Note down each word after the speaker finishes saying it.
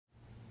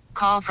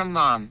Call from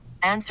mom.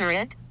 Answer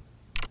it.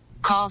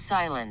 Call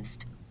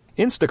silenced.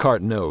 Instacart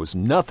knows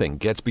nothing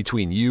gets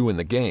between you and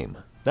the game.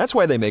 That's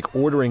why they make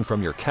ordering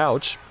from your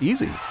couch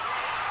easy.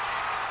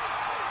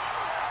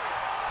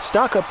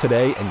 Stock up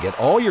today and get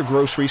all your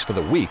groceries for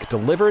the week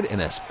delivered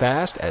in as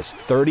fast as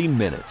 30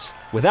 minutes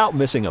without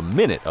missing a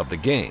minute of the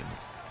game.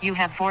 You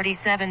have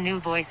 47 new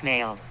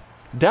voicemails.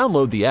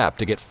 Download the app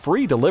to get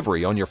free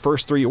delivery on your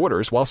first 3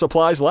 orders while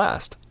supplies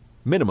last.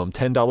 Minimum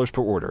 $10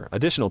 per order.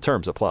 Additional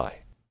terms apply.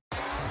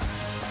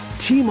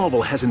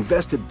 T-Mobile has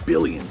invested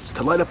billions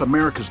to light up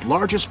America's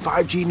largest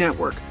 5G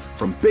network,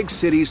 from big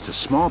cities to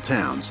small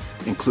towns,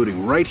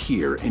 including right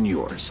here in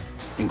yours.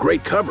 And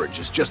great coverage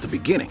is just the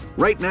beginning.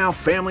 Right now,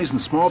 families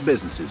and small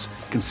businesses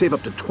can save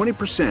up to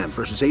 20%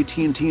 versus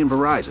AT&T and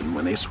Verizon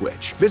when they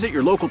switch. Visit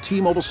your local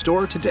T-Mobile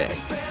store today.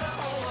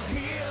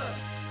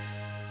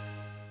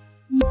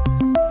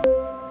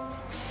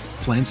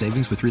 Plan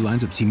savings with 3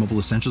 lines of T-Mobile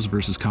Essentials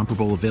versus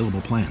comparable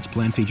available plans.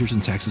 Plan features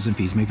and taxes and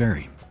fees may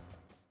vary.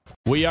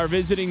 We are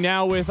visiting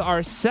now with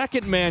our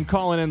second man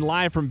calling in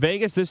live from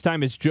Vegas. This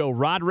time it's Joe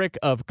Roderick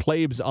of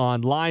Claibs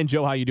Online.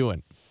 Joe, how you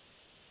doing?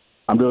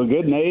 I'm doing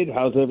good, Nate.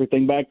 How's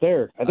everything back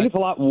there? I think it's a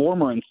lot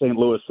warmer in St.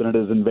 Louis than it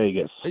is in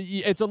Vegas.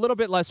 It's a little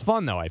bit less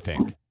fun, though, I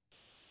think.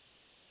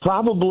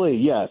 Probably,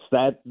 yes.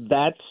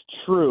 That's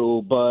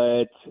true,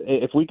 but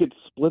if we could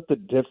split the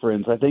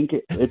difference, I think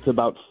it's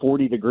about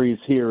 40 degrees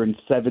here and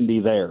 70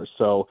 there.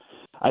 So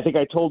I think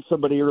I told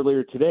somebody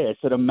earlier today, I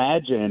said,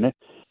 imagine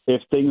if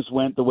things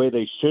went the way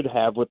they should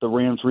have with the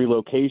Rams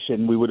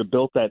relocation, we would have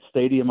built that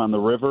stadium on the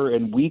river,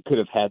 and we could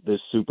have had this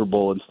Super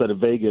Bowl instead of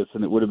Vegas,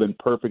 and it would have been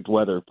perfect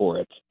weather for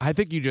it. I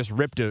think you just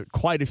ripped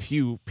quite a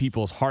few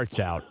people's hearts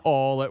out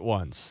all at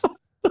once.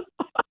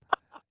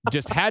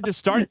 Just had to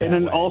start that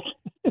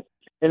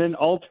in an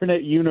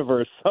alternate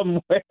universe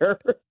somewhere.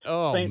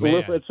 Oh, St.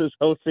 man. Louis is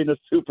hosting a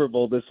Super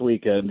Bowl this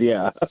weekend,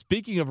 yeah.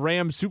 Speaking of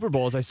Rams Super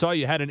Bowls, I saw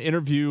you had an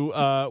interview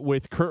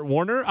with Kurt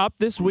Warner up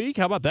this week.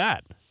 How about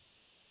that?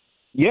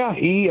 Yeah,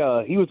 he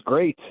was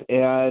great,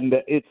 and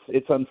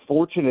it's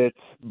unfortunate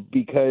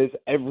because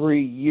every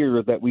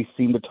year that we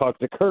seem to talk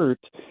to Kurt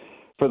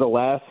for the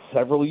last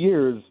several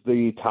years,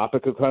 the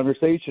topic of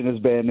conversation has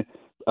been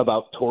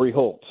about Torrey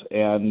Holt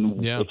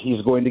and if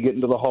he's going to get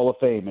into the Hall of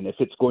Fame and if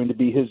it's going to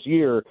be his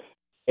year.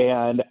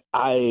 And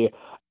I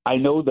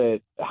know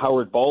that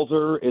Howard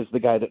Balzer is the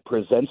guy that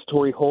presents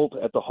Torrey Holt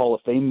at the Hall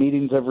of Fame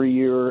meetings every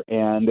year,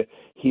 and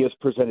he has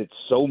presented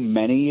so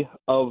many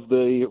of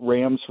the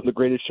Rams from the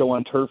Greatest Show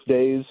on Turf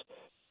days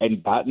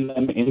and gotten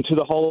them into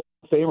the Hall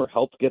of Fame or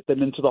helped get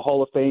them into the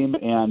Hall of Fame.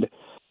 And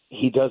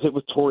he does it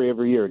with Torrey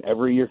every year, and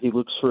every year he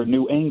looks for a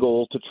new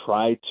angle to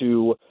try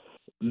to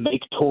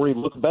make Torrey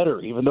look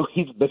better, even though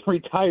he's been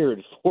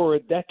retired for a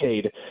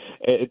decade.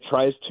 It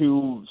tries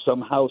to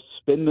somehow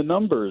spin the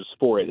numbers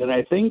for it. And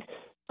I think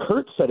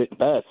Kurt said it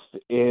best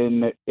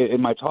in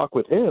my talk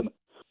with him.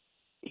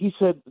 He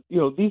said,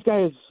 these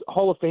guys,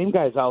 Hall of Fame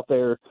guys out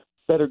there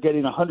that are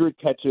getting 100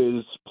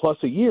 catches plus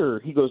a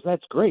year, he goes,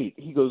 that's great.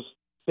 He goes,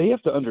 they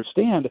have to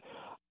understand,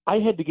 I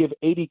had to give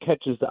 80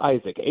 catches to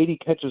Isaac, 80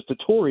 catches to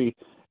Torrey,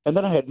 and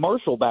then I had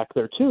Marshall back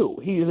there too.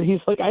 He's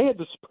like, I had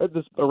to spread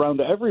this around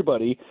to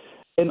everybody,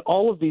 and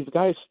all of these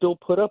guys still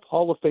put up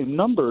Hall of Fame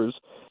numbers.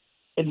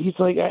 And he's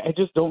like, I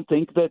don't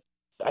think that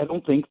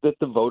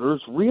the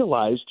voters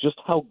realized just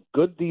how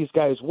good these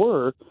guys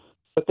were,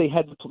 but they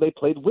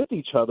played with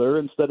each other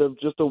instead of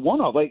just a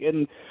one-off.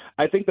 And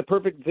I think the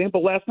perfect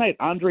example last night,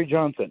 Andre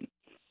Johnson.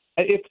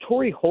 If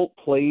Torrey Holt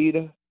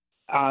played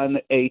on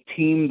a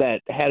team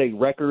that had a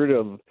record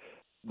of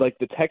like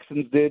the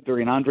Texans did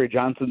during Andre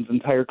Johnson's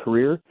entire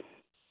career,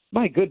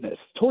 my goodness,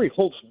 Torrey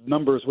Holt's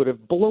numbers would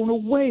have blown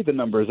away the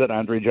numbers that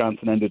Andre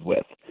Johnson ended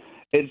with.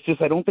 It's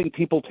just I don't think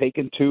people take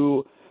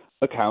into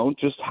account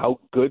just how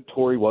good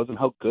Torrey was and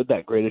how good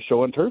that Greatest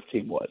Show on Turf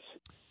team was.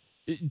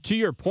 To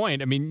your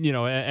point, I mean,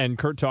 and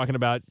Kurt talking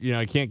about,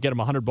 I can't get him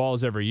 100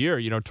 balls every year.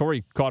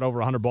 Torrey caught over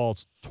 100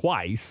 balls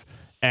twice,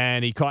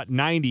 and he caught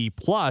 90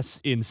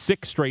 plus in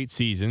 6 straight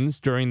seasons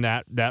during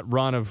that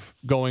run of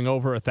going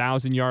over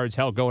 1,000 yards,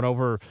 going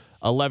over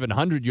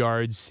 1,100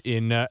 yards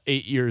in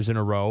 8 years in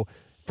a row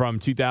from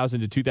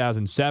 2000 to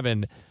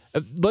 2007.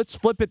 Let's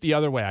flip it the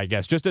other way, I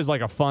guess, just as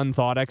like a fun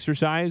thought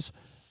exercise.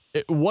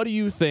 What do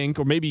you think,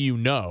 or maybe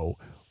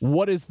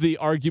what is the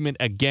argument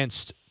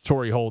against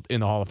Torrey Holt in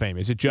the Hall of Fame?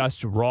 Is it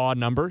just raw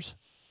numbers?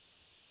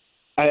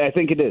 I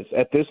think it is.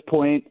 At this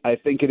point, I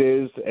think it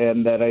is,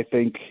 and that I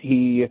think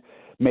he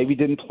maybe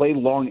didn't play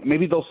long.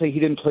 Maybe they'll say he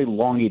didn't play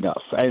long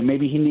enough, and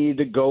maybe he needed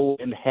to go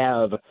and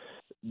have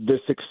the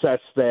success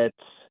that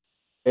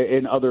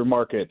in other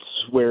markets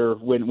where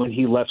when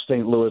he left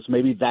St. Louis,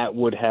 maybe that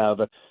would have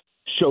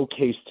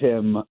showcased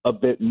him a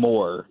bit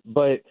more.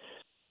 But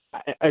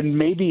and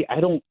maybe I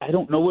don't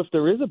know if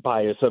there is a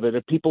bias of it.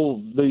 If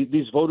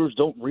these voters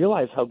don't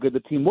realize how good the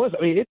team was.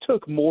 I mean, it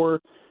took more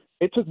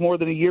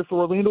than a year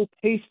for Orlando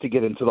Pace to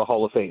get into the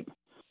Hall of Fame.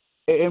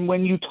 And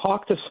when you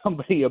talk to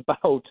somebody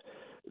about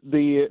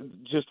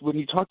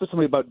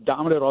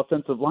dominant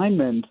offensive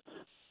linemen,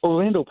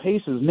 Orlando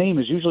Pace's name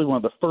is usually one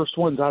of the first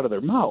ones out of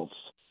their mouths.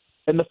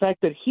 And the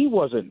fact that he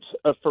wasn't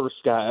a first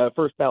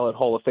ballot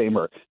Hall of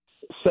Famer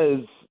says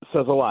a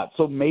lot.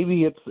 So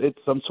maybe it's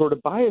some sort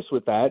of bias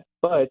with that,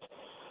 but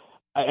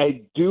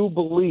I do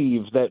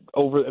believe that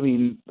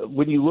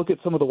when you look at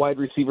some of the wide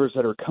receivers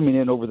that are coming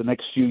in over the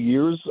next few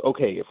years,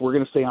 okay, if we're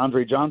going to say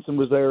Andre Johnson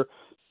was there,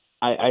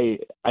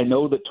 I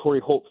know that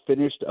Torrey Holt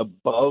finished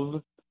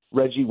above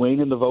Reggie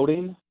Wayne in the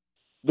voting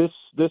this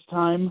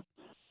time.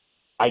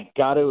 I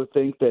got to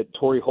think that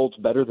Torrey Holt's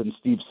better than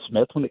Steve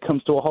Smith when it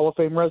comes to a Hall of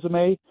Fame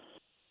resume.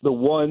 The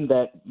one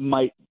that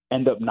might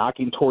end up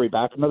knocking Torrey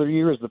back another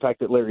year is the fact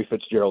that Larry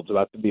Fitzgerald's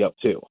about to be up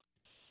too.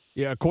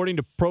 Yeah, according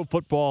to Pro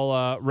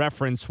Football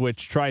Reference,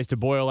 which tries to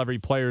boil every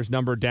player's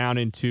number down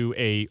into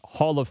a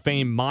Hall of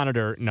Fame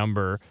monitor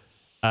number,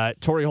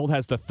 Torrey Holt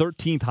has the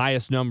 13th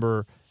highest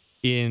number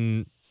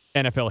in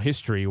NFL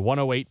history,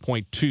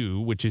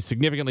 108.2, which is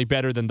significantly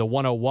better than the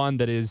 101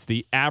 that is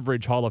the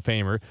average Hall of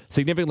Famer,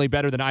 significantly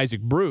better than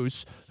Isaac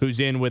Bruce, who's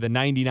in with a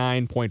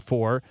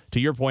 99.4. To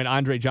your point,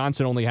 Andre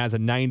Johnson only has a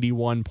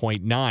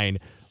 91.9.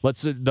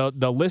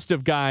 The list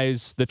of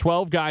guys, the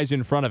 12 guys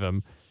in front of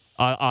him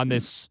on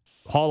this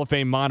Hall of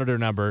Fame monitor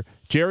number: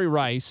 Jerry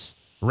Rice,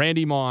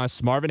 Randy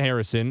Moss, Marvin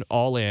Harrison,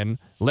 all in;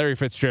 Larry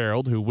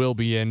Fitzgerald, who will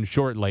be in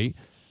shortly;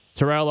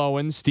 Terrell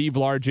Owens, Steve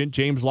Largent,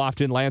 James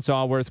Lofton, Lance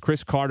Allworth,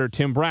 Chris Carter,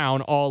 Tim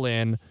Brown, all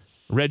in;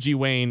 Reggie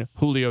Wayne,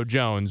 Julio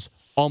Jones,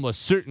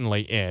 almost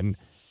certainly in;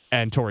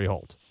 and Torrey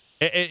Holt.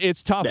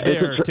 It's tough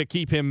to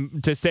keep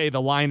him, to say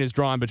the line is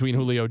drawn between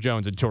Julio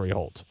Jones and Torrey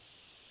Holt.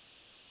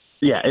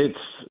 Yeah,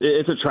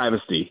 it's a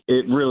travesty.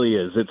 It really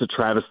is. It's a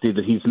travesty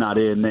that he's not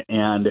in,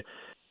 and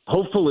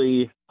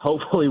hopefully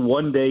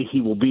one day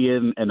he will be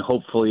in, and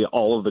hopefully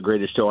all of the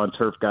greatest show on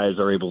turf guys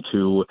are able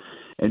to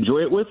enjoy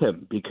it with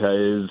him,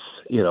 because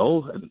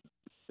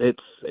it's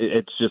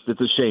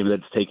a shame that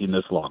it's taking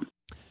this long.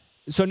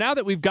 So now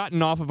that we've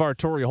gotten off of our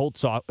Torrey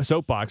Holt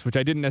soapbox, which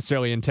I didn't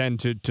necessarily intend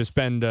to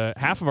spend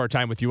half of our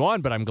time with you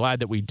on, but I'm glad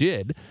that we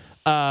did.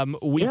 And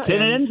it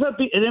ends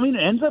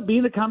up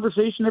being a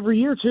conversation every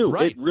year too.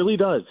 Right. It really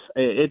does.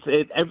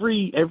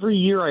 Every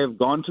year I have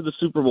gone to the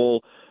Super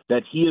Bowl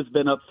that he has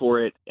been up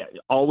for it.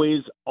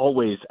 Always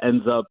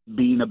ends up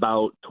being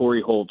about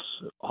Torrey Holt's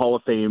Hall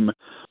of Fame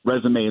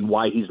resume and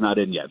why he's not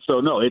in yet. So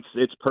no,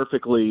 it's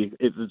perfectly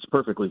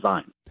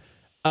fine.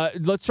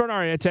 Let's turn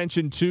our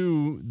attention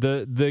to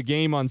the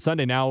game on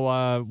Sunday.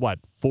 Now,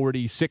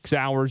 46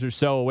 hours or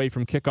so away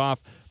from kickoff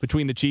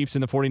between the Chiefs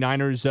and the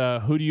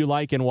 49ers. Who do you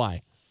like and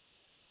why?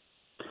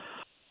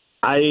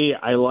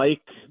 I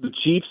like the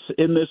Chiefs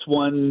in this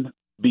one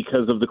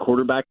because of the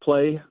quarterback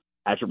play.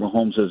 Patrick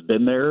Mahomes has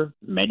been there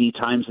many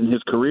times in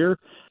his career.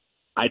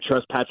 I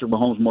trust Patrick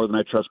Mahomes more than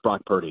I trust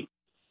Brock Purdy.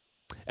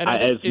 And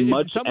in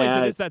some ways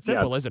it is that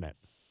simple, isn't it?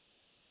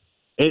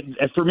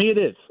 For me, it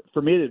is.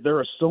 There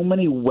are so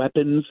many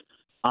weapons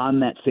on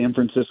that San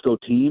Francisco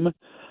team,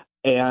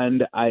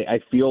 and I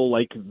feel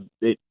like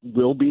it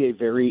will be a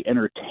very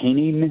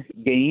entertaining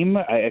game.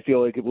 I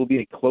feel like it will be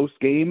a close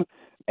game.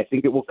 I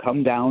think it will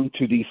come down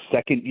to the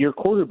second-year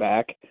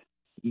quarterback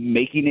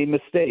making a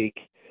mistake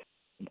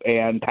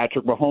and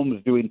Patrick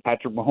Mahomes doing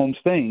Patrick Mahomes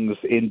things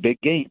in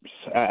big games.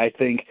 I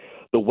think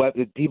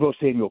Deebo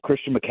Samuel,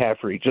 Christian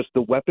McCaffrey, just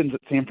the weapons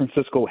that San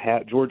Francisco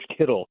had, George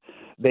Kittle,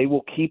 they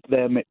will keep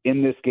them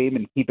in this game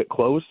and keep it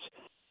close.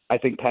 I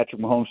think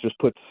Patrick Mahomes just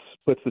puts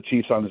the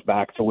Chiefs on his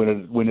back to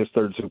win his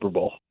third Super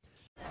Bowl.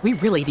 We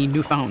really need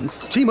new phones.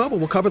 T-Mobile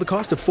will cover the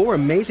cost of 4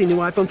 amazing new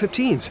iPhone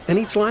 15s, and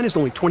each line is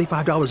only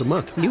 $25 a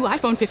month. New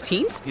iPhone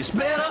 15s? It's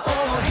better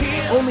over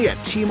here. Only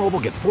at T-Mobile,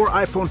 get 4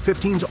 iPhone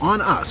 15s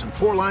on us and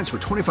 4 lines for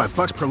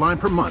 $25 per line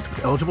per month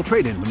with eligible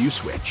trade-in when you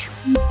switch.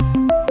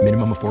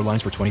 Minimum of 4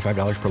 lines for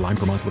 $25 per line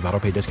per month with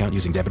autopay discount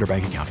using debit or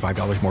bank account.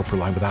 $5 more per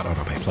line without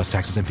autopay, plus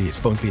taxes and fees.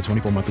 Phone fee at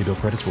 24 monthly bill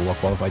credits for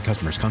well-qualified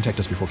customers. Contact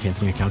us before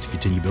canceling account to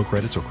continue bill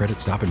credits or credit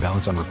stop and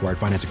balance on required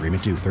finance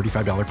agreement due.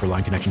 $35 per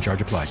line connection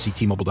charge applies. See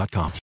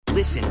T-Mobile.com.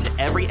 Listen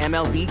to every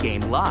MLB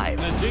game live.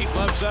 In the deep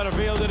left center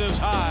field, it is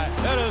high,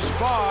 it is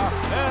far,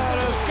 it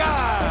is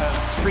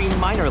gone. Stream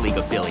minor league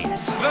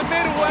affiliates. The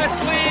Midwest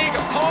League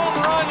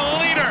home run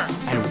leader.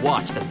 And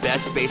watch the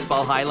best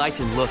baseball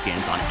highlights and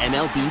look-ins on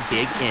MLB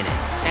Big Inning.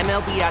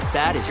 MLB At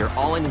Bat is your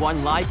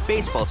all-in-one live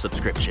baseball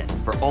subscription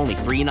for only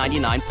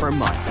 $3.99 per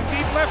month.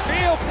 Deep left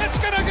field, it's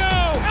gonna go.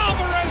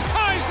 Alvarez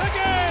ties the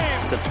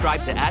game.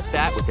 Subscribe to At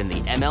Bat within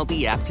the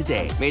MLB app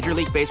today. Major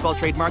League Baseball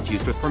trademarks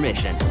used with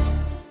permission.